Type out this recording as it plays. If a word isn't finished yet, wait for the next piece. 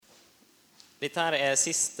Dette her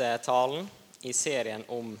siste talen i serien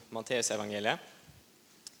om Matteusevangeliet.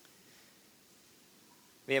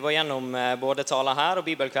 Vi var gjennom både taler her og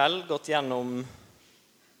bibelkveld, gått gjennom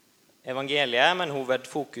evangeliet, men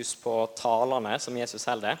hovedfokus på talene som Jesus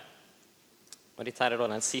holder. Og dette her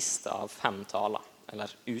da den siste av 5 taler,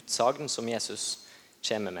 eller utsagn som Jesus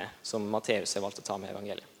kommer med, som Matteus har valgt å ta med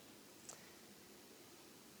evangeliet.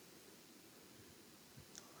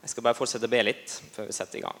 Jeg skal bare fortsette å be litt før vi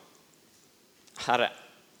setter i gang. Herre,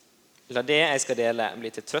 la det jeg skal dele bli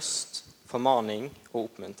til trøst, formaning og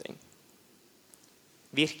oppmuntring.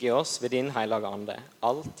 Virk i oss ved din hellige ande,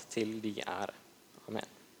 alt til din ære. Amen.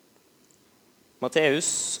 Matteus,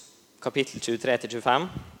 kapittel 23-25.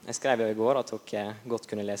 Jeg skrev jo i går at dere godt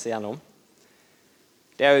kunne lese gjennom.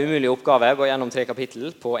 Det jo en umulig oppgave å gå gjennom 3 kapittel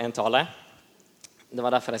på en tale. Det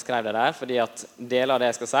var derfor jeg skrev det der, fordi at deler av det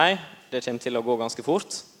jeg skal si, det kommer til å gå ganske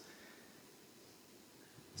fort.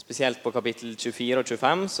 Spesielt på kapittel 24 og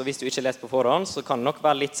 25, så hvis du ikke leser på forhånd, så kan det nok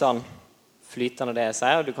være litt sånn flytende det jeg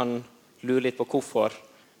sier, og du kan lure litt på hvorfor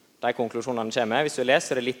de konklusjonene kommer. Hvis du leser,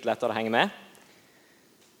 så det litt lettere å henge med.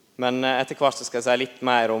 Men etter hvert så skal jeg si litt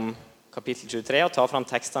mer om kapittel 23, og ta frem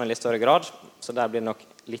tekstene i litt større grad, så der blir det nok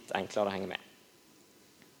litt enklere å henge med.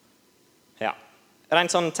 Ja.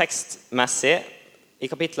 Rent sånn tekstmessig, i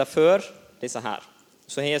kapitlet før disse her,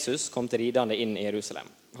 så har Jesus kommet ridende inn i Jerusalem.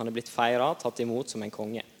 Han blitt feiret, tatt imot som en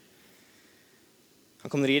konge. Han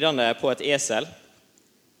kom ridende på et esel,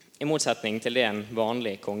 i motsetning til det en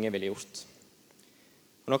vanlig konge ville gjort.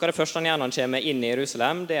 Og noe av det første han gjør når han kommer inn i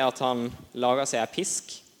Jerusalem, det at han lager seg en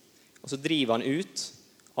pisk, og så driver han ut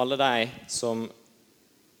alle de som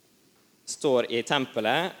står i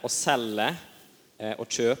tempelet og selger og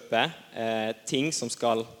kjøper ting som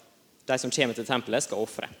de som kommer til tempelet skal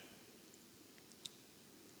offre.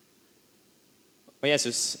 Og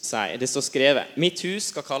Jesus sier, det står skrevet, mitt hus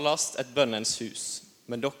skal kalles et bønnens hus,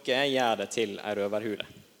 men dere gjør det til en røverhule.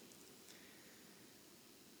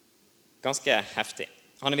 Ganske heftig.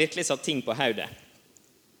 Han har virkelig satt ting på hodet.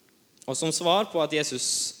 Og som svar på at Jesus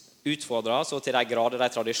utfordrer så til de grader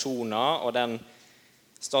de tradisjoner og den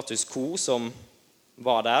status quo som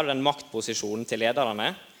var der, og den maktposisjonen til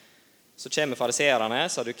lederne, så kommer fariseerne,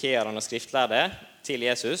 sadukerene og skriftlærde til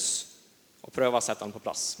Jesus og prøver å sette han på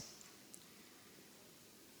plass.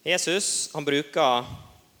 Jesus, han bruker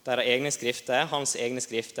deres egne skrifter, hans egne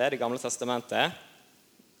skrifter, det gamle testamentet,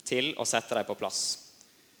 til å sette dem på plass.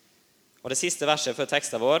 Og det siste verset før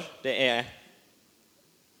teksten vår, det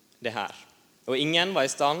det her. Og ingen var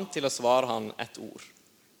i stand til å svare han et ord.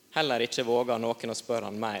 Heller ikke våga noen å spørre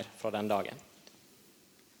han mer fra den dagen.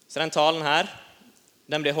 Så den talen her,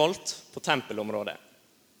 den blir holdt på tempelområdet.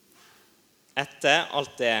 Etter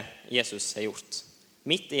alt det Jesus har gjort.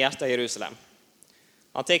 Midt i hjertet av Jerusalem.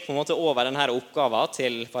 Han tar på en måte over denne oppgaven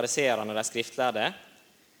til fariseerne, de skriftlærde,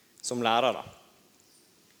 som lærere.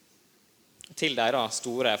 Til deres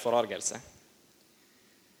store forargelse.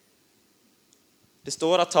 Det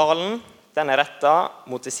står at talen den rettet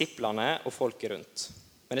mot disiplene og folket rundt.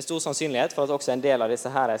 Men det er stor sannsynlighet for at også en del av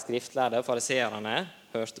disse her skriftlærde og fariseerne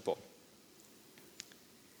hørte på.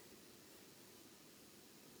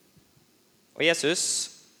 Og Jesus,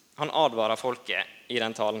 han advarer folket i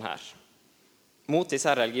den talen her. Mot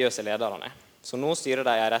disse religiøse lederne, som nå styrer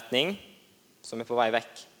de i en retning som på vei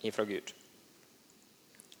vekk ifra Gud.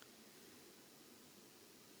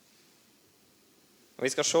 Og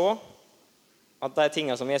vi skal se at de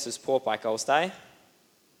tingene som Jesus påpeker hos dem,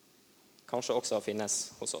 kanskje også finnes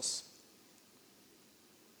hos oss.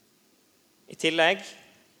 I tillegg,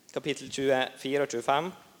 kapittel 24 og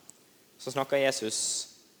 25, så snakker Jesus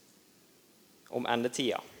om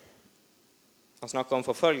endetida. Han snakker om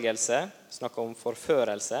forfølgelse, snakker om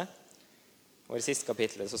forførelse, og i det siste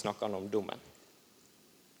kapittelet så snakker han om dommen.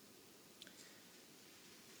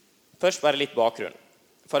 Først bare litt bakgrunn.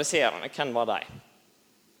 Fariseerne, hvem var de?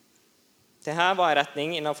 Dette var en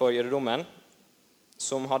retning innenfor jødedommen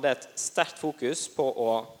som hadde et sterkt fokus på å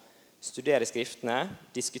studere skriftene,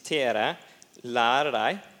 diskutere, lære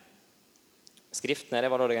dem. Skriftene, det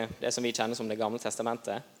var det som vi kjenner som det gamle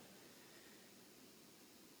testamentet.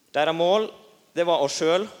 Deres mål det var å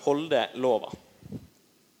selv holde lova.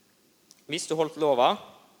 Hvis du holdt lova,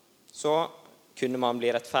 så kunne man bli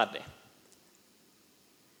rettferdig.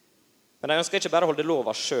 Men de ønsker ikke bare å holde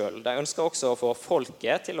lova selv, de ønsker også å få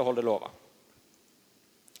folket til å holde lova.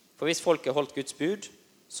 For hvis folket holdt Guds bud,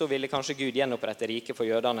 så ville kanskje Gud gjenopprette riket for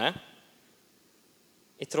jødene,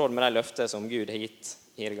 i tråd med de løfter som Gud har gitt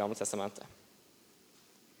i det gamle testamentet.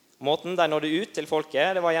 Måten de nådde ut til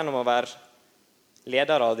folket, det var gjennom å være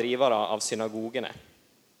ledere og drivere av synagogene.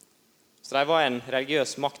 Så de var en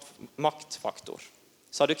religiøs maktfaktor.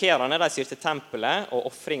 Sadukerene, de styrte tempelet og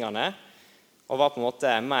offringene, og var på en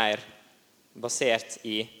måte mer basert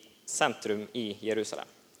i sentrum i Jerusalem.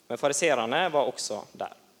 Men fariseerne var også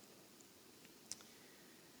der.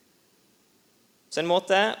 Så en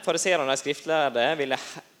måte fariseerne og de skriftlærde ville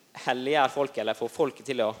helliggjøre folket, eller få folket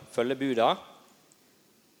til å følge buda,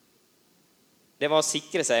 det var å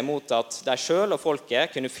sikre seg mot at de selv og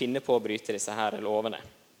folket kunne finne på å bryte disse her lovene.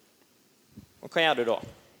 Og hva gjør du da?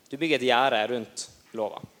 Du bygger et gjerde rundt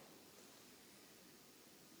lova.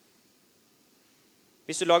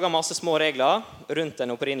 Hvis du lager masse små regler rundt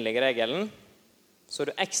den opprinnelige regelen, så er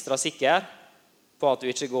du ekstra sikker på at du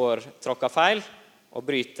ikke tråkker feil og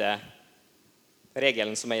bryter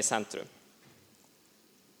regelen som er i sentrum.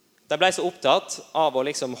 De ble så opptatt av å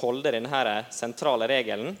liksom holde denne sentrale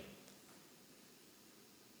regelen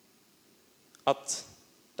at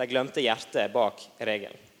de glemte hjertet bak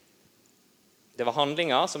regelen. Det var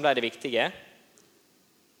handlinger som ble det viktige,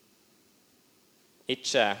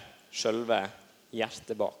 ikke selve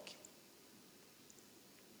hjertet bak.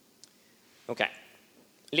 Ok,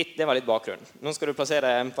 det var litt bakgrunn. Nå skal du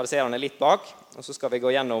plassere fariseerne litt bak, og så skal vi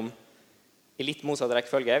gå gjennom i litt motsatt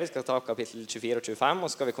rekkefølge. Vi skal ta kapittel 24 og 25, og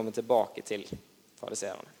så skal vi komme tilbake til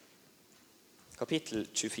fariseerne. Kapittel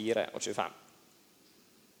 24 og 25.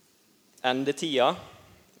 Endetida,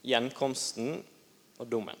 gjenkomsten og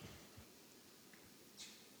dommen.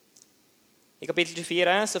 I kapittel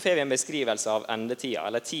 24 så får vi en beskrivelse av endetida,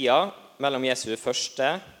 eller tida mellom Jesu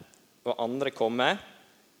første og andre komme,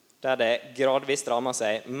 der det gradvis rammer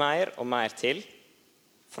seg mer og mer til,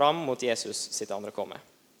 fram mot Jesus sitt andre komme.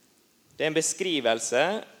 Det er en beskrivelse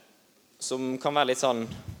som kan være litt sånn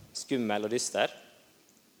skummel og dyster.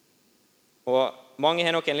 Og mange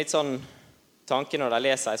har nok en litt sånn tanke når de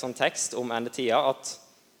leser en sånn tekst om endetida, at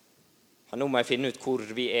nå må jeg finne ut hvor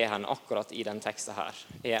vi er hen akkurat i den teksten her.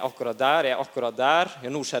 Er jeg akkurat der? Er jeg akkurat der?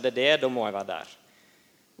 Ja, nå skjedde det, da må jeg være der.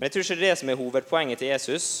 Men jeg tror ikke det er det som er hovedpoenget til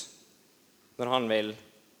Jesus når han vil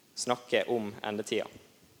snakke om endetida.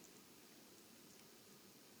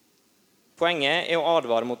 Poenget er å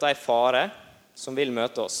advare mot de fare som vil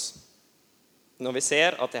møte oss når vi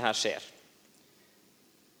ser at det her skjer.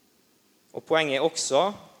 Og poenget er også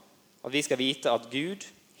at vi skal vite at Gud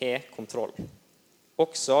har kontroll.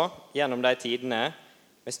 Også gjennom de tidene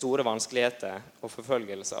med store vanskeligheter og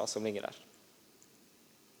forfølgelser som ligger der.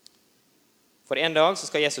 For en dag så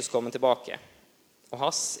skal Jesus komme tilbake, og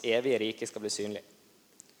hans evige rike skal bli synlig.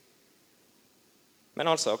 Men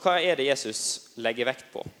altså, hva er det Jesus legger vekt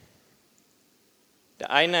på? Det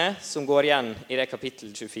ene som går igjen i det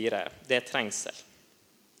kapittel 24, det er trengsel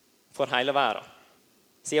for hele verden.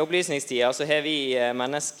 Siden opplysningstida så har vi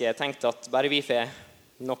mennesker tenkt at bare vi får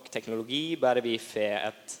nok teknologi, bare vi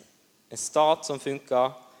får en stat som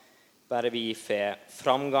funker, bare vi får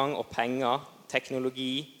framgang og penger,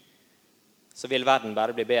 teknologi, så vil verden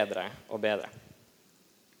bare bli bedre og bedre.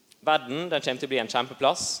 Verden den kommer til å bli en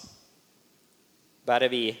kjempeplass,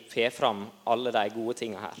 bare vi får fram alle de gode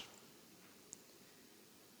tingene her.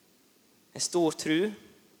 En stor tro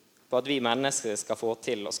på at vi mennesker skal få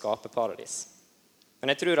til å skape paradis.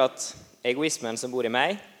 Men jeg tror at egoismen som bor i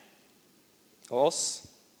meg og oss,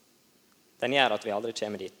 den gjør at vi aldri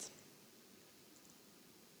kommer dit.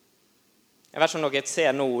 Jeg vet ikke om dere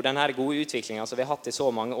ser nå denne gode utviklingen som vi har hatt i så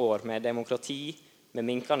mange år, med demokrati, med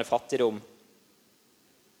minkende fattigdom,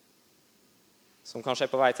 som kanskje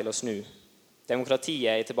er på vei til å snu. Demokratiet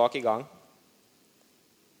er i tilbakegang.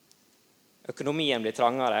 Økonomien blir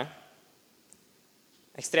trangere.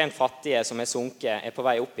 Ekstremt fattige som er sunket, er på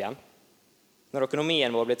vei opp igjen. Når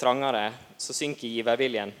økonomien vår blir trangere, så synker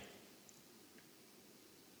giverviljen.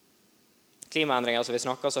 Klimaendringer som vi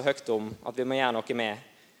snakker så høyt om at vi må gjøre noe med,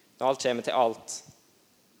 når alt kommer til alt,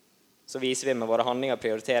 så viser vi med våre handlinger og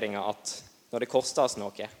prioriteringer at når det koster oss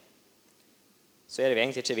noe, så er vi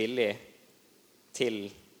egentlig ikke villige til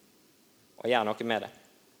å gjøre noe med det.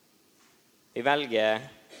 Vi velger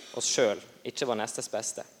oss selv, ikke vår nestes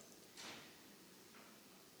beste.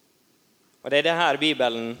 Og det er det her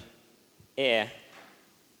Bibelen er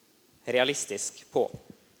realistisk på.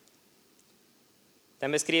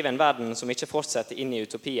 Den beskriver en verden som ikke fortsetter inn i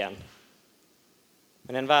utopien,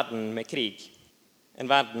 men en verden med krig, en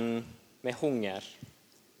verden med hunger,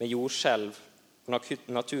 med jordskjelv og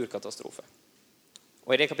naturkatastrofe.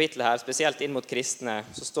 Og i det kapittelet her, spesielt inn mot kristne,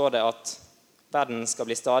 så står det at verden skal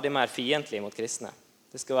bli stadig mer fiendtlig mot kristne.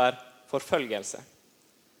 Det skal være forfølgelse.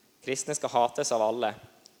 Kristne skal hates av alle.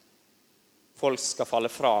 Folk skal falle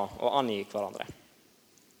fra og angi hverandre.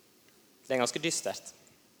 Det er ganske dystert.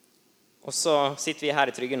 Og så sitter vi her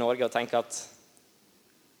i trygge Norge og tenker at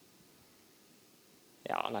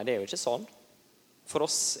det er jo ikke sånn. For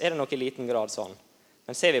oss er det nok i liten grad sånn.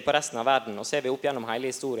 Men ser vi på resten av verden, og ser vi opp gjennom hele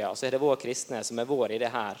historien, så det vår kristne som vår i det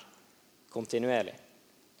her kontinuerlig.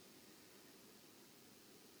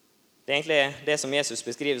 Det egentlig det som Jesus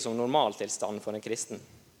beskriver som normaltilstand for en kristen.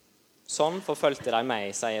 Sånn forfølgte de meg,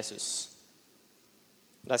 sier Jesus.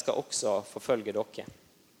 De skal også forfølge dere.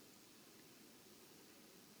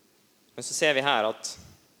 Men så ser vi her at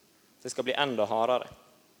det skal bli enda hardere.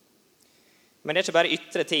 Men det ikke bare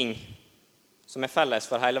ytre ting som felles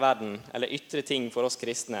for hele verden, eller ytre ting for oss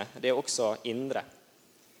kristne. Det også indre.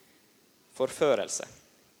 Forførelse.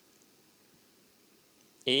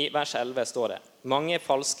 I vers 11 står det: mange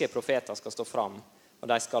falske profeter skal stå fram, og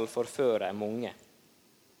de skal forføre mange.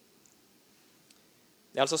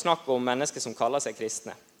 Det altså snakk om mennesker som kaller seg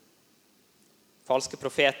kristne. Falske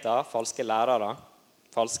profeter, falske lærere,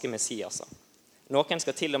 falske messiaser. Noen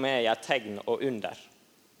skal til og med gjøre tegn og under,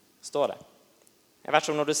 står det. Jeg vet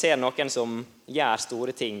ikke om når du ser noen som gjør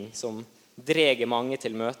store ting, som dreger mange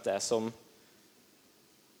til møte, som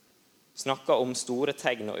snakker om store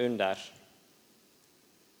tegn og under,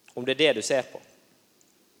 om det det du ser på,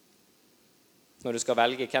 når du skal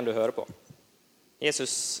velge hvem du hører på.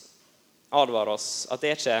 Jesus advarer oss at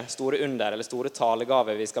det ikke store under eller store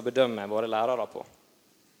talegaver vi skal bedømme våre lærere på.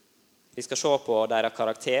 Vi skal se på deres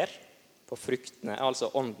karakter, på fruktene,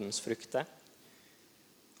 altså åndens frukter,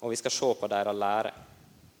 og vi skal se på deres lære.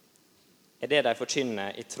 Det de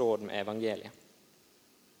forkynner i tråd med evangeliet.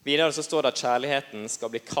 Videre så står det at kjærligheten skal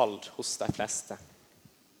bli kald hos de fleste.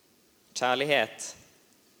 Kjærlighet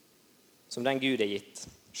som den Gud gitt,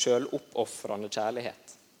 selvoppofrende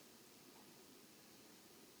kjærlighet.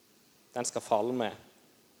 Den skal falme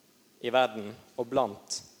i verden og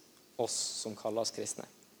blant oss som kaller oss kristne.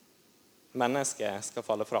 Mennesket skal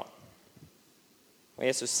falle fra. Og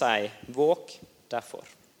Jesus sier, våg derfor.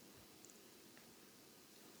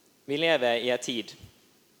 Vi lever i en tid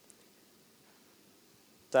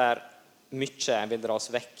der mye vil dras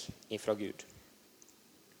vekk ifra Gud.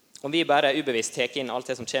 Om vi bare ubevisst tar inn alt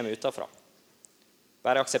det som kommer utenfra,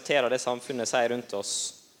 bare aksepterer det samfunnet sier rundt oss,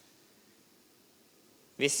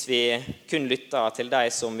 hvis vi kun lytter til de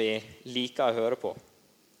som vi liker å høre på,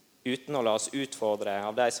 uten å la oss utfordre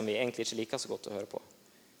av de som vi egentlig ikke liker så godt å høre på,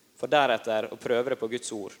 for deretter å prøve det på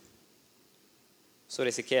Guds ord, så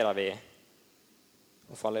risikerer vi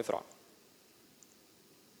å falle ifra.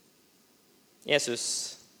 Jesus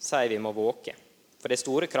sier vi må våke, for det er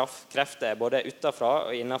store krefter både utenfra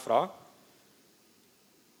og innenfra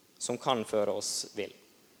som kan føre oss vill.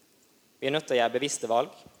 Vi nødt til å gjøre bevisste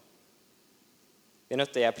valg. Vi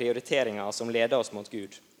nødt til å gjøre prioriteringer som leder oss mot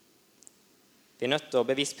Gud. Vi nødt til å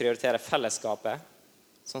bevisst prioritere fellesskapet,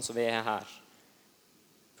 sånn som vi her.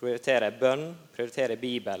 Prioritere bønn, prioritere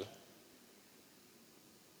Bibel,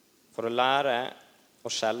 for å lære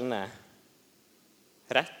å skjelne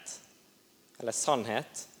rett, eller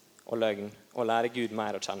sannhet og løgn, og lære Gud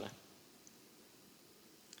mer å kjenne.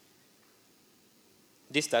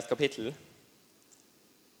 Dystert kapittel,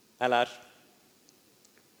 eller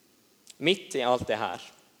midt i alt det her,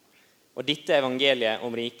 og dette evangeliet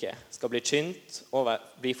om riket skal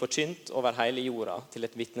bli forkynt over hele jorda til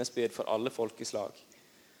et vitnesbyrd for alle folkeslag.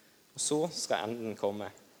 Og så skal enden komme.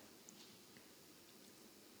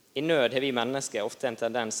 I nød har vi mennesker ofte en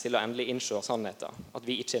tendens til å endelig innse sannheten, at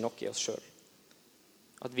vi ikke er nok i oss selv.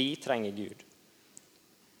 At vi trenger Gud.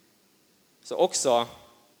 Så også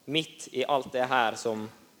midt i alt det her som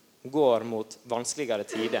går mot vanskeligere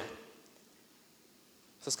tider,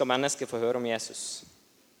 så skal mennesker få høre om Jesus.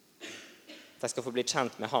 De skal få bli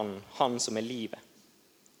kjent med han som er livet.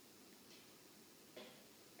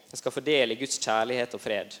 De skal få del i Guds kjærlighet og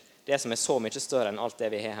fred, det som er så mye større enn alt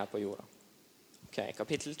det vi har her på jorda. Ok,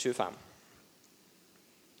 kapittel 25.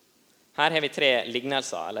 Her har vi 3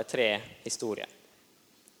 lignelser, eller 3 historier,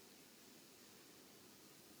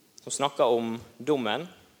 som snakker om dommen,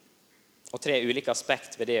 og 3 ulike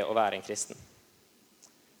aspekt ved det å være en kristen.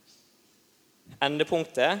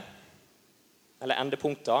 Endepunktet, eller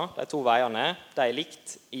endepunkter, de 2 veiene, de er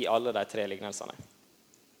likt i alle de 3 lignelsene.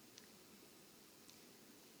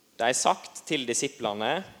 De er sagt til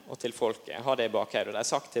disiplene og til folket, ha det i bakhodet. De er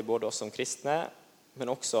sagt til både oss som kristne, men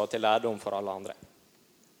også til lærdom for alle andre.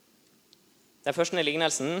 Den første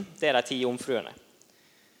lignelsen, det er de 10 jomfruene.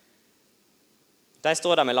 De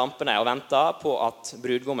står der med lampene og venter på at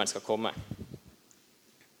brudgommen skal komme.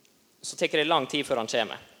 Så tar det lang tid før han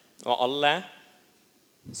kommer, og alle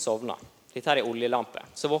sovner. Dette er oljelampe.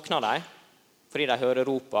 Så våkner de, fordi de hører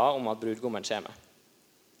ropa om at brudgommen kommer.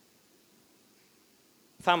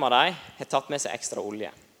 5 av dem har tatt med seg ekstra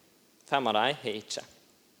olje. 5 av dem har ikke.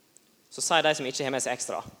 Så sier de som ikke har med seg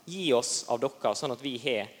ekstra, gi oss av dere, sånn at vi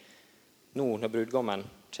har nå når brudgommen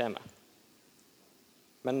kommer.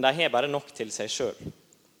 men de har bare nok til seg selv.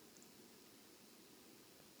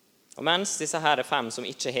 Og mens disse her 5 som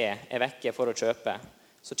ikke har, er vekke for å kjøpe,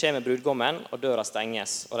 så kommer brudgommen, og døra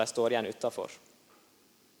stenges, og de står igjen utenfor.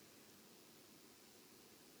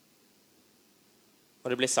 Og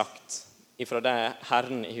det blir sagt ifra det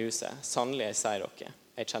Herren i huset, sannelig jeg sier dere,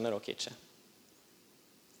 jeg kjenner dere ikke.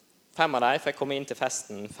 5 av dem fikk komme inn til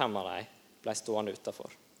festen, 5 av dem ble stående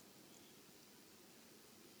utenfor.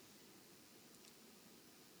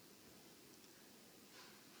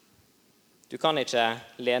 Du kan ikke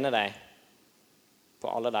lene deg på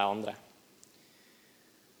alle de andre.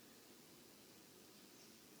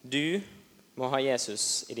 Du må ha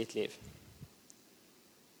Jesus i ditt liv.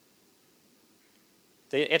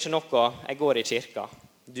 Det er ikke noe jeg går i kirka.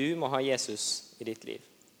 Du må ha Jesus i ditt liv.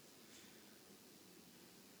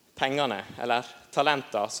 Pengene, eller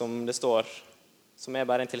talenter, som det står, som er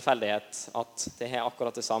bare en tilfeldighet, at det har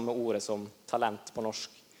akkurat det samme ordet som talent på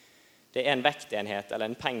norsk. Det er en vektenhet, eller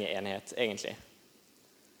en pengeenhet, egentlig.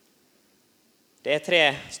 Det er 3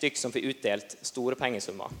 stykk som får utdelt store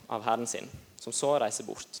pengesummer av Herren sin, som så reiser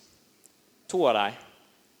bort. 2 av dem,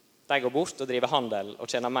 de går bort og driver handel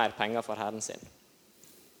og tjener mer penger for Herren sin.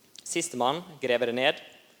 Siste mann grever det ned,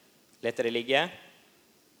 leter det ligge,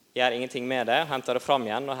 gjør ingenting med det, henter det fram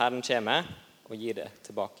igjen når Herren kommer og gir det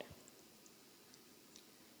tilbake.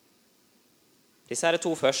 Disse er de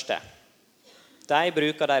 2 første. De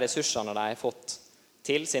bruker de ressursene de har fått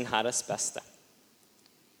til sin Herres beste.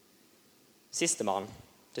 Siste mann,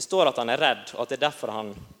 det står at han er redd, og at det er derfor han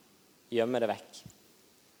gjemmer det vekk.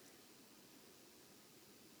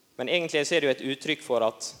 Men egentlig så er det jo et uttrykk for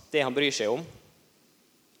at det han bryr seg om,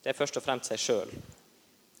 det er først og fremst seg selv,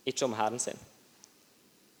 ikke om Herren sin.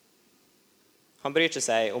 Han bryr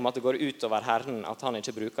seg om at det går ut over Herren at han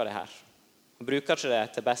ikke bruker det her. Han bruker ikke det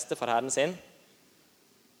til beste for Herren sin.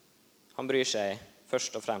 Han bryr seg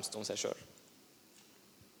først og fremst om seg selv.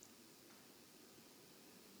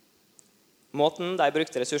 Måten de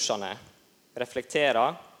brukte ressursene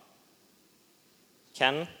reflekterer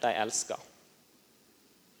hvem de elsker.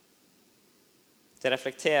 Det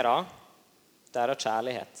reflekterer deres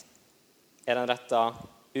kjærlighet. Er den rettet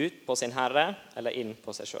ut på sin Herre eller inn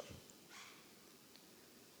på seg selv?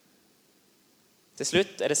 Til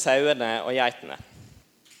slutt er det sauene og geitene.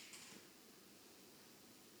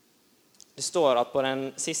 Det står at på den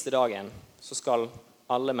siste dagen så skal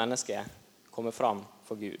alle mennesker komme fram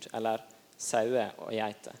for Gud, eller sauer og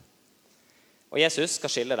geiter. Og Jesus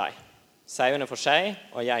skal skille dem. Sauene for seg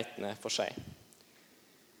og geitene for seg.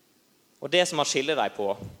 Og det som han skiller dem på,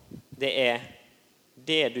 det er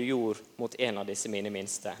det du gjorde mot en av disse mine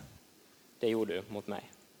minste. Det gjorde du mot meg.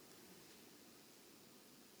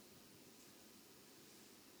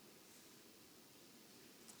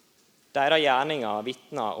 Deres gjerninger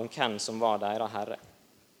vitner om hvem som var deres Herre.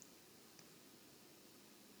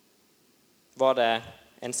 Var det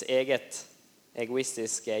ens eget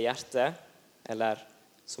egoistiske hjerte, eller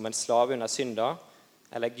som en slave under synda,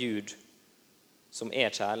 eller Gud som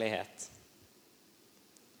er kjærlighet?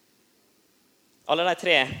 Alle de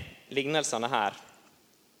 3 lignelsene her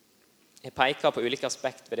peker på ulike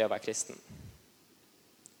aspekt ved det å være kristen.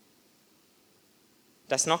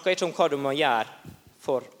 De snakker ikke om hva du må gjøre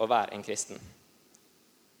for å være en kristen.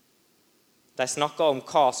 De snakker om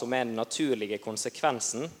hva som er den naturlige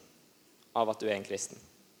konsekvensen av at du er en kristen.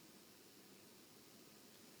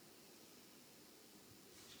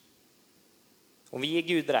 Om vi gir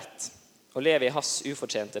Gud rett og lever i hans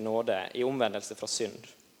ufortjente nåde i omvendelse fra synd,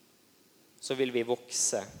 så vil vi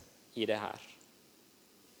vokse i det her.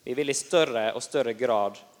 Vi vil i større og større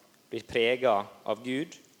grad bli preget av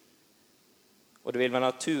Gud, og det vil være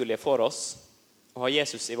naturlig for oss å ha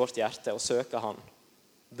Jesus i vårt hjerte og søke han,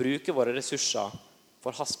 bruke våre ressurser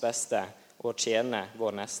for hans beste og tjene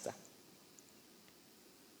vår neste.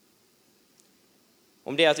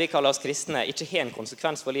 Om det at vi kaller oss kristne ikke har en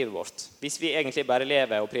konsekvens for livet vårt, hvis vi egentlig bare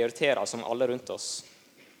lever og prioriterer som alle rundt oss,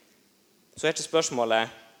 så er ikke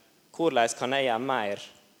spørsmålet hvordan kan jeg gjøre mer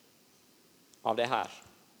av det her?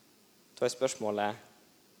 Da er spørsmålet,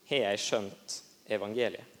 har jeg skjønt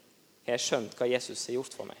evangeliet? Har jeg skjønt hva Jesus har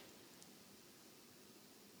gjort for meg?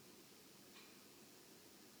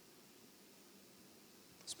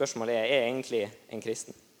 Spørsmålet er jeg egentlig en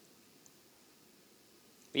kristen?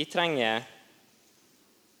 Vi trenger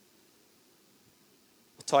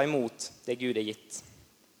å ta imot det Gud har gitt,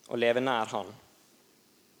 og leve nær han,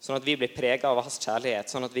 sånn at vi blir preget av hans kjærlighet,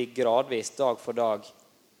 sånn at vi gradvis, dag for dag,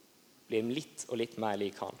 blir litt og litt mer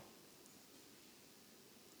lik han.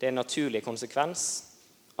 Det er en naturlig konsekvens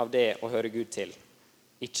av det å høre Gud til,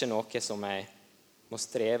 ikke noe som jeg må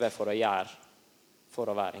streve for å gjøre for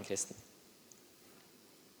å være en kristen.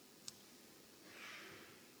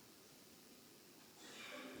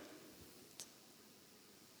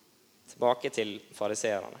 tilbake til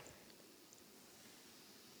fariseerne.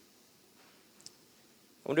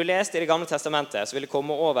 Om du leste i det gamle testamentet, så vil du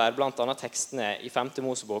komme over blant annet tekstene i 5.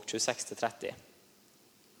 Mosebok 26-30,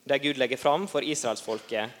 der Gud legger fram for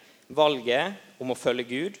Israelsfolket valget om å følge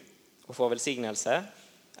Gud og få velsignelse,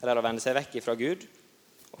 eller å vende seg vekk fra Gud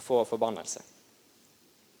og få forbannelse.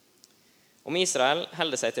 Om Israel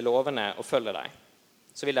holder seg til lovene og følger dem,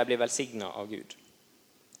 så vil de bli velsignet av Gud.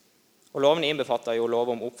 Og lovene innbefatter jo lov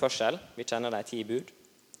om oppførsel, vi kjenner de 10 bud,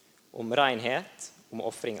 om renhet, om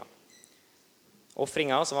offringer.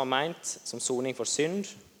 Offringer som var ment som soning for synd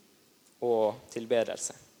og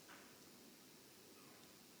tilbedelse.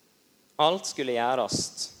 Alt skulle gjøres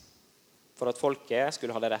for at folket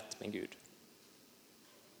skulle ha det rett med Gud.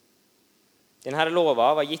 Denne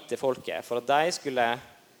lova var gitt til folket for at de skulle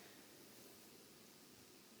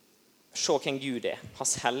se hvem Gud er,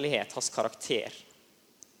 hans hellighet, hans karakter.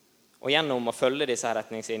 Og gjennom å følge disse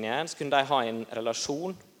retningslinjene så kunne de ha en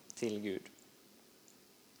relasjon til Gud.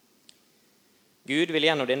 Gud vil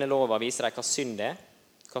gjennom denne lova vise dem hva synd er,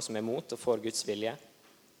 hva som er mot og for Guds vilje,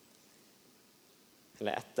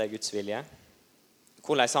 eller etter Guds vilje,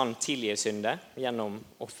 hvordan han tilgir synder gjennom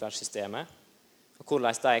offersystemet, og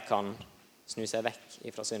hvordan de kan snu seg vekk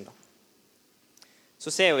fra synder. Så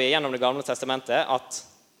ser vi gjennom det gamle testamentet at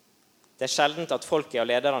det er sjeldent at folket og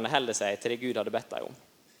lederne holder seg til det Gud hadde bedt dem om.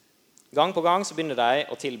 Gang på gang så begynner de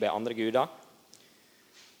å tilbe andre guder.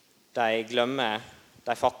 De glemmer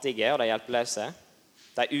de fattige og de hjelpeløse.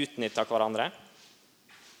 De utnytter hverandre.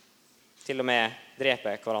 Til og med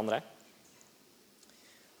dreper hverandre.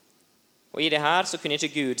 Og i det her så kunne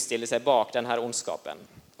ikke Gud stille seg bak denne ondskapen.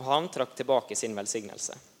 Og han trakk tilbake sin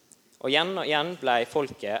velsignelse. Og igjen ble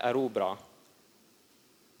folket erobret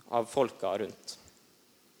av folka rundt.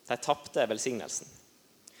 De tappte velsignelsen.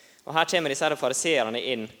 Og her kommer disse fariseerne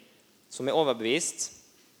inn som er overbevist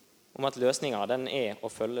om at løsningen den er å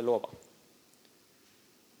følge lova.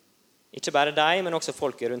 Ikke bare de, men også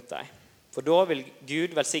folket rundt dem. For da vil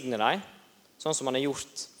Gud velsigne dem, sånn som han har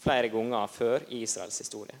gjort flere ganger før i Israels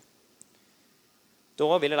historie. Da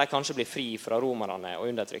ville de kanskje bli fri fra romerne og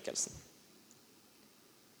undertrykkelsen.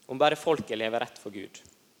 Om bare folket lever rett for Gud.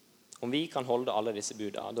 Om vi kan holde alle disse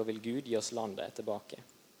budene, da vil Gud gi oss landet tilbake.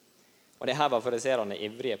 Og det her var fariseerne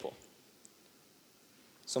ivrige på.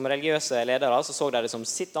 Som religiøse ledere så de det som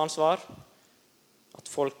sitt ansvar at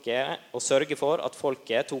folket, å sørge for at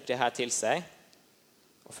folket tok det her til seg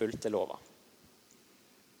og fulgte lova.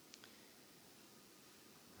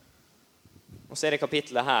 Og så er det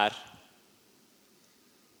kapittelet her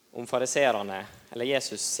om fariseerne, eller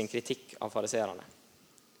Jesus sin kritikk av fariseerne.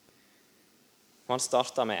 Og han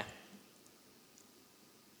starter med: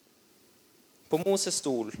 På Moses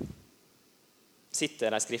stol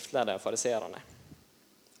sitter de skriftlærde fariseerne.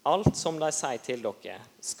 Alt som de sier til dere,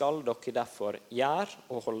 skal dere derfor gjøre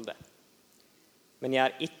og holde. Men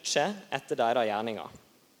gjør ikke etter deres gjerninger.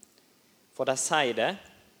 For de sier det,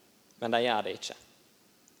 men de gjør det ikke.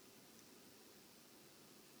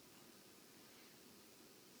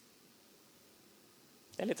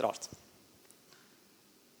 Det er litt rart.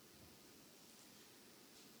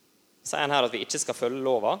 Sier han her at vi ikke skal følge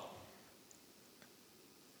lova?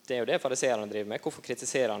 Det er jo det fariseerne driver med. Hvorfor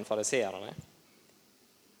kritiserer han fariseerne?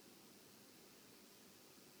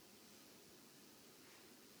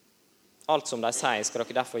 Alt som de sier skal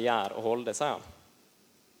dere derfor gjøre og holde, sier han.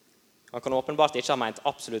 Han kan åpenbart ikke ha ment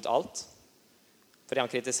absolutt alt, fordi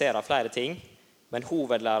han kritiserer flere ting, men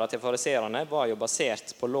hovedlæra til fariseerne var jo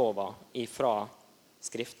basert på lova ifra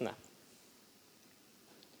skriftene.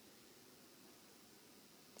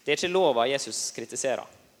 Det er ikke lova Jesus kritiserer.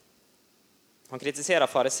 Han kritiserer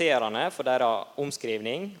fariseerne for deres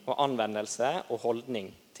omskrivning og anvendelse og holdning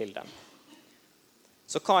til dem.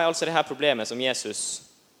 Så hva er altså det her problemet som Jesus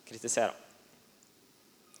kritiserer?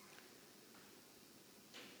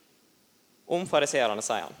 Om fariseerne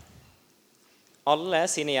sier han: alle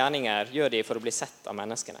sine gjerninger gjør de for å bli sett av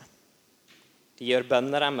menneskene. De gjør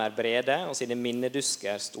bønneremmer brede og sine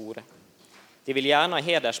minnedusker store. De vil gjerne ha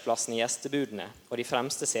hedersplassen i gjestebudene og de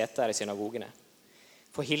fremste seter i synagogene.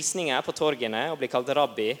 Få hilsninger på torgene og bli kalt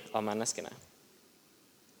rabbi av menneskene.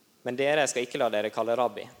 Men dere skal ikke la dere kalle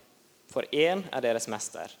rabbi, for én er deres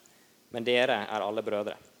mester, men dere er alle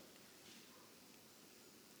brødre.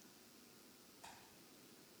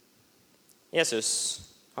 Jesus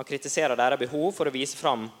han kritiserer deres behov for å vise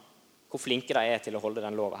fram hvor flinke de er til å holde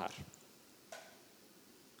den lova her.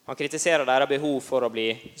 Han kritiserer deres behov for å bli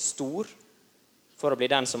stor, for å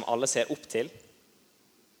bli den som alle ser opp til,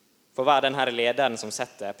 for å være den her lederen som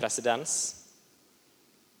setter presedens.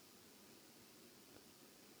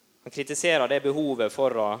 Han kritiserer det behovet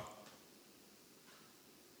for å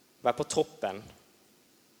være på toppen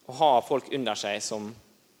og ha folk under seg som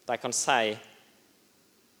de kan si,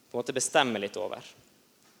 på en måte bestemme litt over.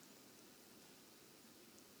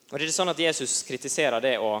 Og det er ikke sånn at Jesus kritiserer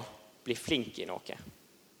det å bli flink i noe.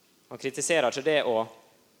 Han kritiserer ikke det å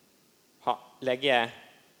legge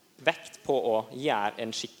vekt på å gjøre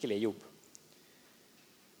en skikkelig jobb.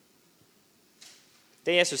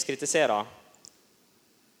 Det Jesus kritiserer,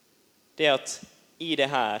 det er at i det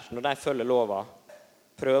her, når de følger lova,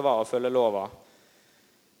 prøver å følge lova,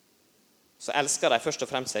 så elsker de først og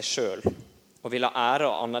fremst seg selv, og vil ha ære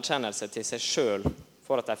og anerkjennelse til seg selv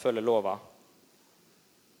for at de følger lova,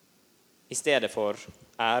 i stedet for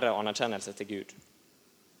ære og anerkjennelse til Gud.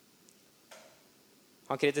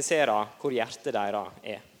 Han kritiserer hvor hjertet deres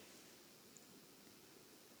er.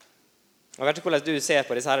 Jeg vet ikke hvordan du ser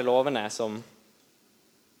på disse her lovene som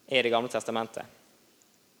er i Det gamle testamentet.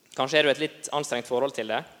 Kanskje er du et litt anstrengt forhold til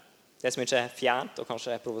det. Det er så mye fjernt og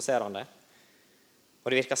kanskje provoserende.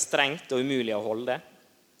 Og det virker strengt og umulig å holde det.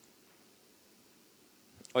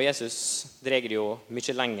 Og Jesus drar det jo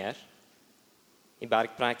mye lenger, i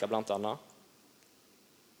bergpreika blant annet.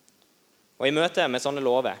 Og i møte med sånne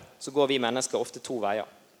lover, så går vi mennesker ofte to veier.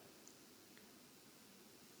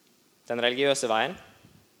 Den religiøse veien.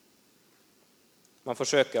 Man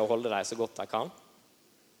forsøker å holde dem så godt de kan.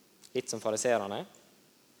 Litt som fariseerne.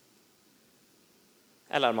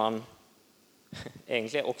 Eller man,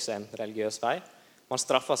 egentlig også en religiøs vei, man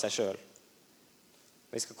straffer seg selv.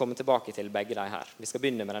 Vi skal komme tilbake til begge de her. Vi skal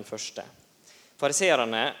begynne med den første.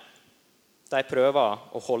 Fariseerne, de prøver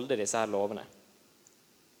å holde disse her lovene.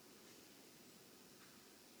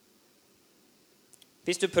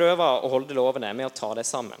 Hvis du prøver å holde lovene med å ta deg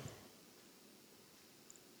sammen,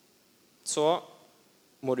 så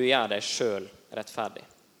må du gjøre deg selv rettferdig.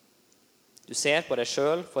 Du ser på deg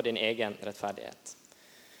selv for din egen rettferdighet.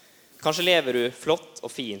 Kanskje lever du flott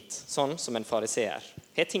og fint, sånn som en fariseer.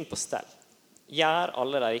 Har ting på stell. Gjør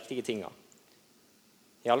alle de riktige tingene.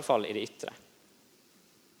 I alle fall i det ytre.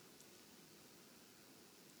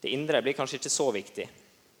 Det indre blir kanskje ikke så viktig,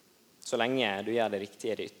 så lenge du gjør det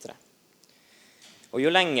riktige i det ytre. Og jo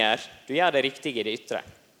lenger du gjør det riktige i det ytre,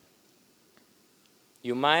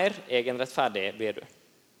 jo mer egenrettferdig blir du.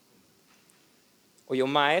 Og jo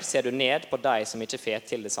mer ser du ned på de som ikke får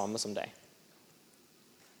til det samme som deg.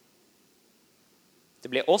 Det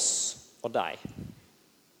blir oss og deg.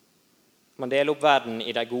 Man deler opp verden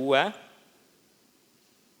i de gode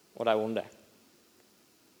og de onde.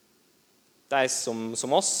 De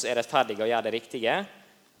som oss er rettferdige og gjør det riktige,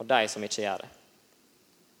 og de som ikke gjør det.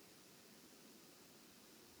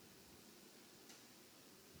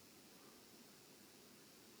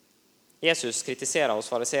 Jesus kritiserer hos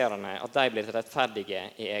fariseerne at de blir rettferdige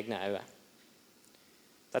i egne øyne.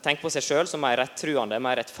 De tenker på seg selv som mer rettruende,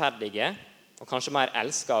 mer rettferdige, og kanskje mer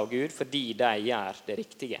elsket av Gud fordi de gjør det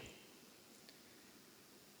riktige.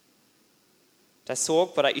 De så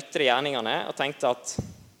på de ytre gjerningene og tenkte at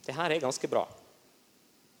det her er ganske bra.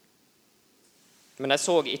 Men de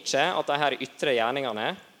så ikke at de her ytre gjerningene,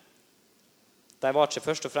 de var ikke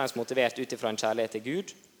først og fremst motivert ut ifra en kjærlighet til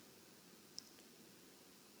Gud,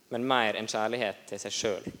 men mer en kjærlighet til seg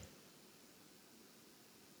selv.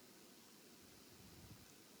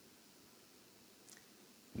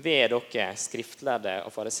 Ved dere skriftlærde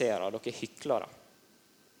og fariseere, dere hyklere,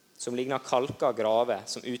 som ligner kalka grave,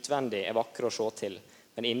 som utvendig er vakre å se til,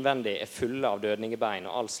 men innvendig er fulle av dødningebein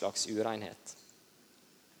og all slags urenhet.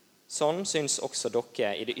 Sånn syns også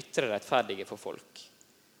dere i det ytre rettferdige for folk,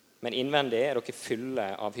 men innvendig er dere fulle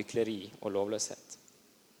av hykleri og lovløshet.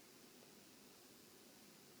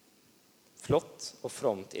 Flott og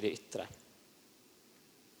fromt i det ytre,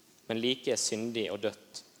 men like syndig og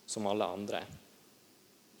dødt som alle andre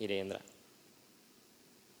i det indre.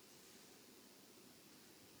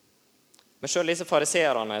 Men selv disse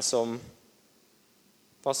fariseerne som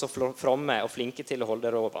var så fromme og flinke til å holde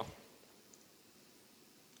lova,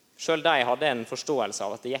 selv de hadde en forståelse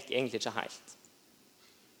av at det gikk egentlig ikke helt.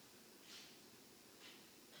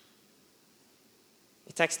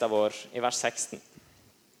 I teksten vår i vers 16.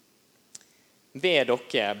 Be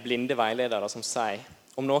dere blinde veiledere som sier,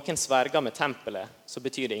 om noen sverger med tempelet, så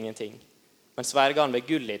betyr det ingenting. Men sverger han ved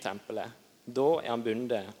gullet i tempelet, da er han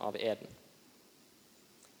bundet av eden.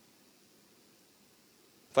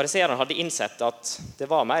 Fariseerne hadde innsett at det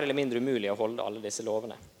var mer eller mindre umulig å holde alle disse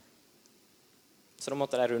lovene. Så da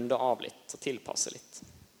måtte de runde av litt og tilpasse litt.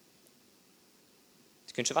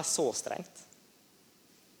 Det kunne ikke være så strengt.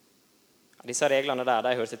 Disse reglene der,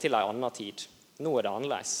 de hørte til en annen tid. Nå er det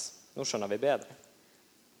annerledes. Nå skjønner vi bedre.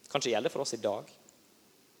 Kanskje gjelder for oss i dag.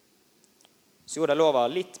 Så gjorde de lova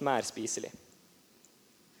litt mer spiselig.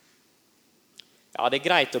 Ja, Ja, det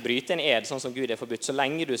greit å bryte en ed sånn som Gud er forbudt, så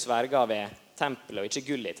lenge du sverger ved tempelet og ikke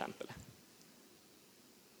gull i tempelet.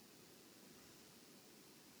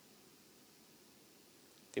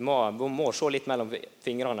 Vi må se litt mellom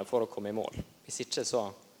fingrene for å komme i mål. Hvis ikke så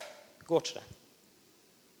går ikke det.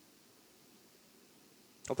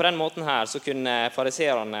 Og på den måten her så kunne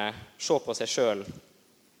fariseerne se på seg selv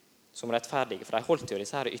som rettferdige, for de holdt jo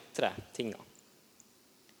disse her ytre tingene.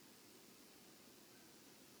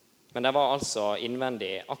 Men de var altså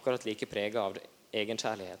innvendig akkurat like preget av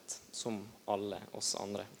egenkjærlighet som alle oss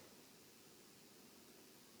andre.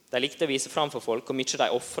 De likte å vise fram for folk hvor mye de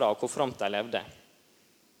offret og hvor fromt de levde.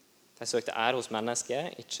 De søkte ære hos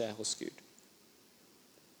mennesket, ikke hos Gud.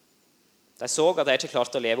 De så at de ikke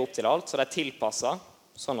klarte å leve opp til alt, så de tilpasset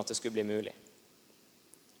sånn at det skulle bli mulig.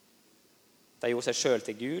 De gjorde seg selv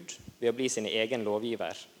til Gud ved å bli sin egen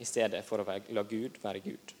lovgiver, i stedet for å la Gud være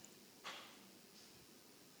Gud.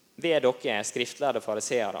 Ved dere skriftlærde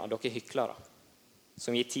fariseere, dere hyklere,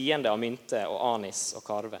 som gir tiende av mynte og anis og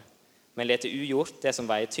karve, men lete ugjort det som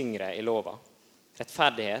veier tyngre i lova,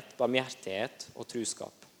 rettferdighet, barmhjertighet og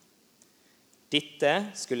truskap. Dette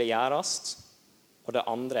skulle gjøres, og det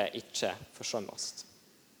andre ikke forsømmes.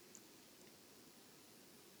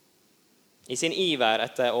 I sin iver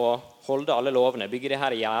etter å holde alle lovene, bygge det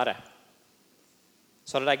her i gjøre,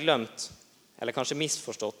 så hadde de glemt, eller kanskje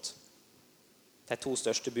misforstått, de 2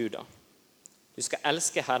 største buda. Du skal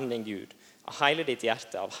elske Herren din Gud, av hele ditt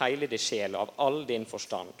hjerte, av hele din sjel, av all din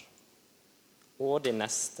forstand, og din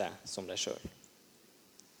neste som deg selv.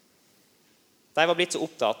 De var blitt så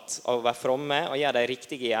opptatt av å være fromme og gjøre de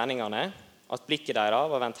riktige gjerningene, at blikket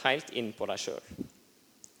deres var vendt helt inn på deg selv.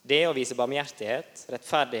 Det å vise barmhjertighet,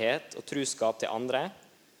 rettferdighet og truskap til andre,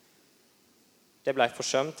 det ble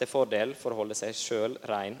forsømt til fordel for å holde seg selv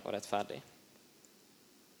ren og rettferdig.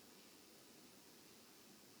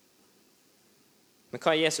 Men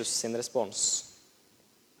hva er Jesus sin respons?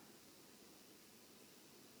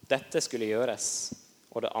 Dette skulle gjøres,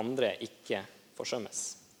 og det andre ikke forsømmes.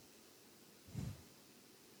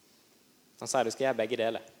 Han sier du skal gjøre begge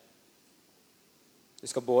deler. Du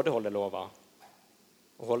skal både holde lova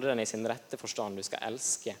og holde den i sin rette forstand. Du skal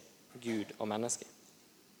elske Gud og mennesket.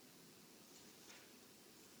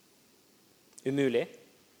 Umulig?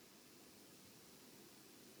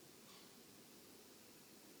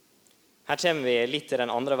 Her kommer vi litt til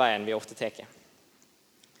den andre veien vi ofte tar.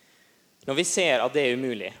 Når vi ser at det er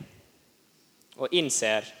umulig, og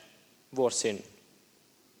innser vår synd,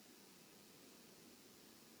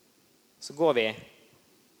 så går vi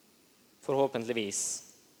forhåpentligvis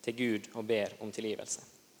til Gud og ber om tilgivelse.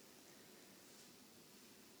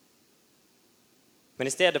 Men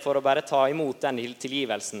i stedet for å bare ta imot den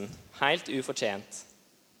tilgivelsen helt ufortjent,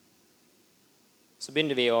 så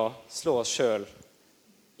begynner vi å slå oss selv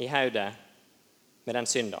i hodet med den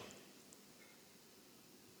synda.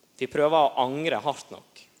 Vi prøver å angre hardt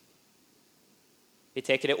nok. Vi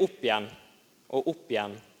tar det opp igjen, og opp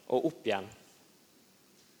igjen, og opp igjen.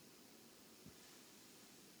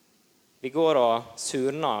 Vi går og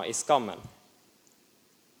surner i skammen.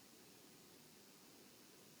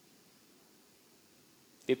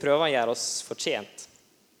 Vi prøver å gjøre oss fortjent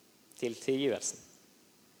til tilgivelsen.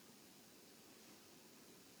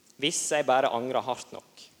 Hvis jeg bare angrer hardt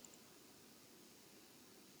nok.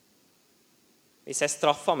 Hvis jeg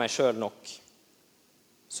straffer meg selv nok,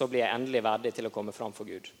 så blir jeg endelig verdig til å komme fram for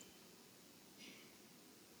Gud.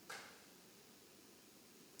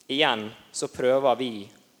 Igjen så prøver vi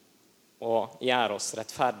å gjøre oss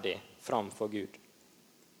rettferdig fram for Gud.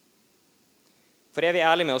 For er vi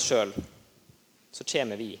ærlige med oss selv, så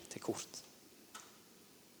kommer vi til kort.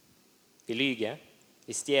 Vi lyger,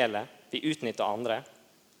 vi stjeler, vi utnytter andre.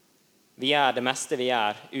 Vi gjør det meste vi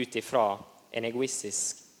gjør ut ifra en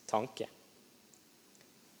egoistisk tanke.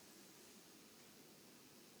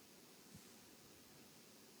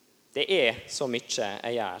 Det er så mye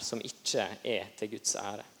jeg gjør som ikke er til Guds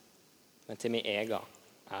ære, men til min egen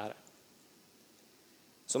ære.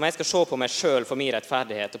 Så om jeg skal se på meg selv for min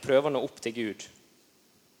rettferdighet og prøve å nå opp til Gud,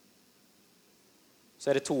 så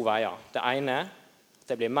er det 2 veier. Det ene er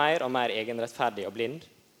at jeg blir mer og mer egenrettferdig og blind.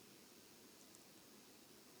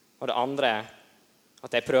 Og det andre er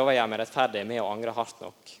at jeg prøver å gjøre meg rettferdig med å angre hardt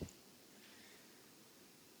nok.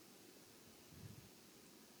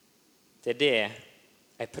 Det er det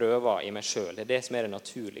jeg prøver i meg selv. Det er det som er det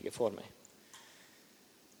naturlige for meg.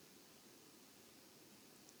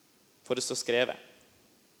 For det står skrevet.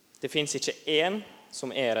 Det finnes ikke en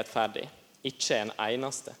som er rettferdig, ikke en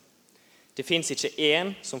eneste. Det finnes ikke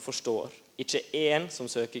en som forstår, ikke en som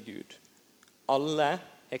søker Gud. Alle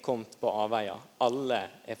er kommet på avveier, alle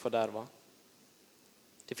er fordervet.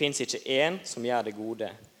 Det finnes ikke en som gjør det gode,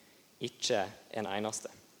 ikke en eneste.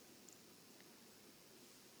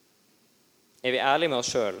 Er vi ærlige med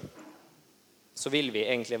oss selv, så vil vi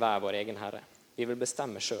egentlig være vår egen herre. Vi vil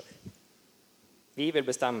bestemme selv. Vi vil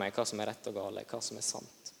bestemme hva som er rett og gale, hva som er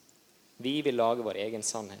sant. Vi vil lage vår egen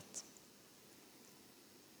sannhet.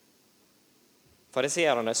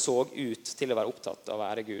 Fariseerne så ut til å være opptatt av å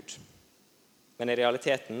være Gud, men i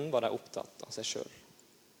realiteten var de opptatt av seg selv.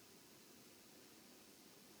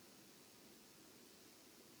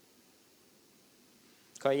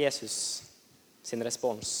 Hva er Jesus sin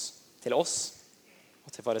respons til oss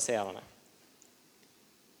og til fariseerne?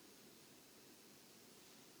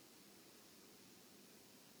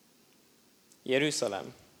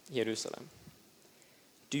 Jerusalem, Jerusalem,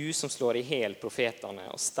 du som slår i hel profetene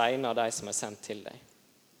og steiner de som er sendt til deg.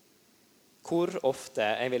 Hvor ofte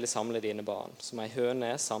jeg ville samle dine barn, som ei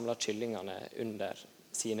høne samler kyllingene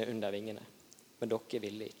sine under vingene, men dere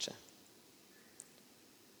ville ikke.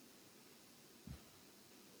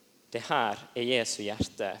 Det her er Jesu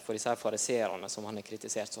hjerte for disse fariseerne som han har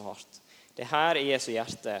kritisert så hardt. Det her er Jesu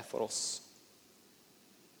hjerte for oss.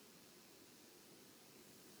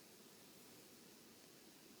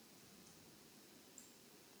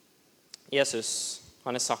 Jesus,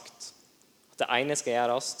 han har sagt at det ene skal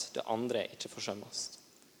gjøres, det andre ikke forsømmes.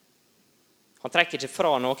 Han trekker ikke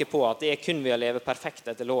fra noe på at det er kun ved å leve perfekt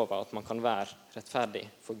etter loven at man kan være rettferdig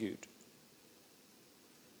for Gud.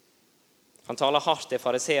 Han taler hardt til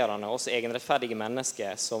fariseerne, også egenrettferdige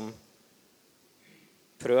mennesker som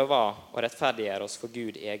prøver å rettferdiggjøre oss for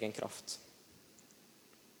Gud i egen kraft.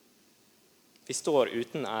 Vi står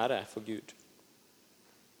uten ære for Gud.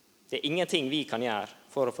 Det er ingenting vi kan gjøre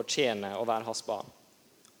for å fortjene å være hans barn.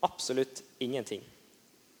 Absolutt ingenting.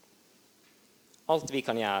 Alt vi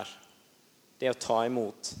kan gjøre, det er å ta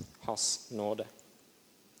imot hans nåde.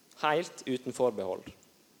 Helt uten forbehold.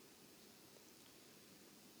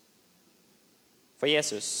 For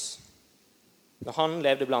Jesus, når han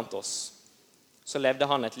levde blant oss, så levde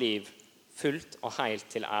han et liv fullt og helt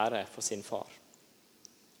til ære for sin far.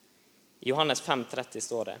 I Johannes 5,30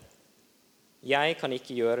 står det: Jeg kan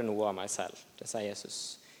ikke gjøre noe av meg selv, det sier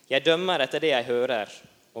Jesus. Jeg dømmer etter det jeg hører,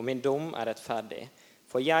 og min dom er rettferdig.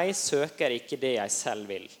 For jeg søker ikke det jeg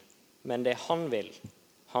selv vil, men det han vil,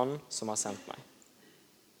 han som har sendt meg.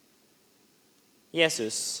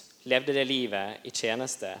 Jesus levde det livet i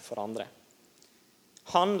tjeneste for andre.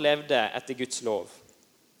 Han levde etter Guds lov,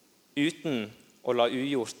 uten å la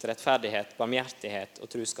ugjort rettferdighet, barmhjertighet og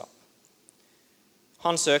truskap.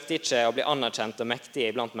 Han søkte ikke å bli anerkjent og mektig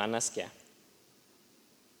blant mennesker.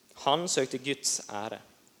 Han søkte Guds ære.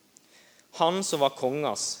 Han som var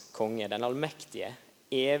kongens konge, den allmektige,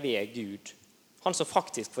 evige Gud. Han som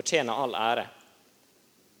faktisk fortjener all ære.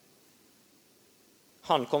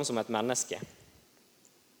 Han kom som et menneske.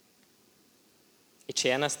 I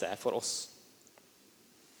tjeneste for oss.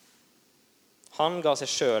 Han ga seg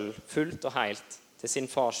selv fullt og helt til sin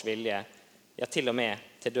fars vilje, ja til og med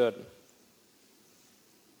til døden.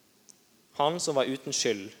 Han som var uten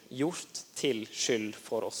skyld, gjort til skyld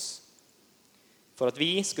for oss. For at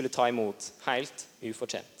vi skulle ta imot helt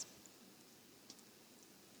ufortjent.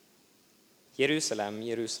 Jerusalem,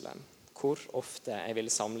 Jerusalem, hvor ofte jeg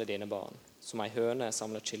ville samle dine barn, som ei høne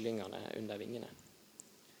samler kyllingene under vingene.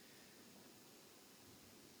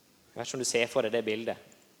 Jeg vet ikke om du ser for deg det bildet.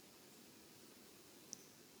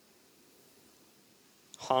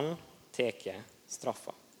 Han teker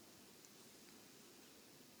straffa.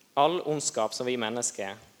 All ondskap som vi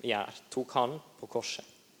mennesker gjør, tok han på korset.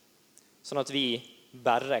 Sånn at vi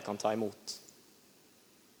bare kan ta imot.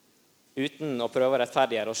 Uten å prøve å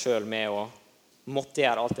rettferdiggjøre oss selv med å måtte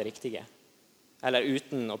gjøre alt det riktige. Eller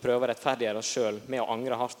uten å prøve å rettferdiggjøre oss selv med å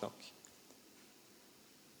angre hardt nok.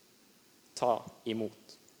 Ta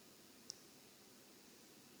imot.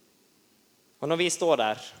 Og når vi står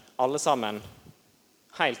der, alle sammen,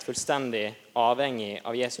 helt fullstendig avhengig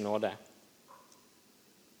av Jesu nåde,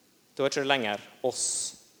 da er det ikke lenger oss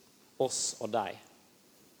og deg.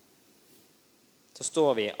 Så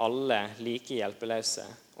står vi alle like hjelpeløse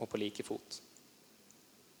og på like fot.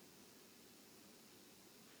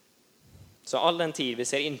 Så all den tid vi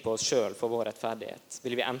ser inn på oss selv for vår rettferdighet,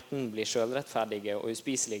 vil vi enten bli selvrettferdige og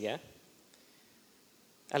uspiselige,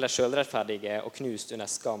 eller selvrettferdige og knust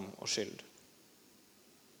under skam og skyld.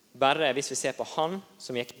 Bare hvis vi ser på han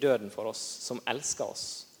som gikk døden for oss, som elsker oss.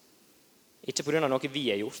 Ikke på grunn av noe vi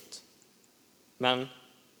har gjort, men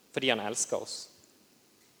fordi han elsker oss.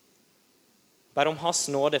 Bare om hans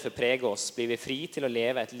nåde får prege oss, blir vi fri til å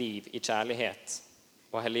leve et liv i kjærlighet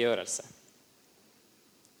og helliggjørelse.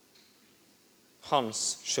 Hans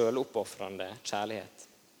selvoppofrende kjærlighet.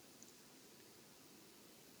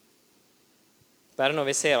 Bare når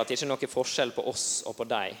vi ser at det ikke er noe forskjell på oss og på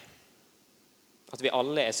deg, at vi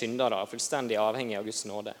alle er syndere og fullstendig avhengige av Guds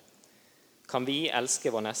nåde, kan vi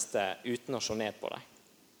elske vår neste uten å se ned på dem.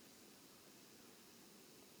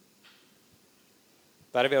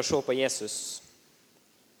 Bare ved å se på Jesus,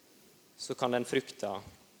 så kan den frukta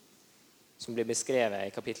som blir beskrevet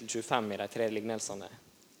i kapittel 25 i de 3 lignelsene,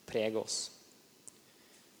 prege oss.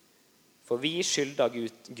 For vi skylder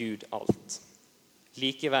Gud alt.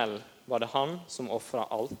 Likevel var det han som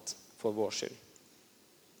offret alt for vår skyld.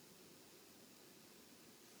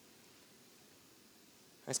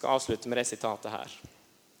 Jeg skal avslutte med det sitatet her.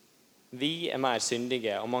 Vi er mer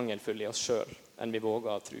syndige og mangelfulle i oss selv enn vi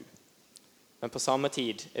våger å tro. Men på samme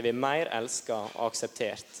tid er vi mer elsket og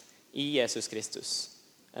akseptert i Jesus Kristus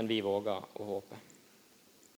enn vi våger å håpe.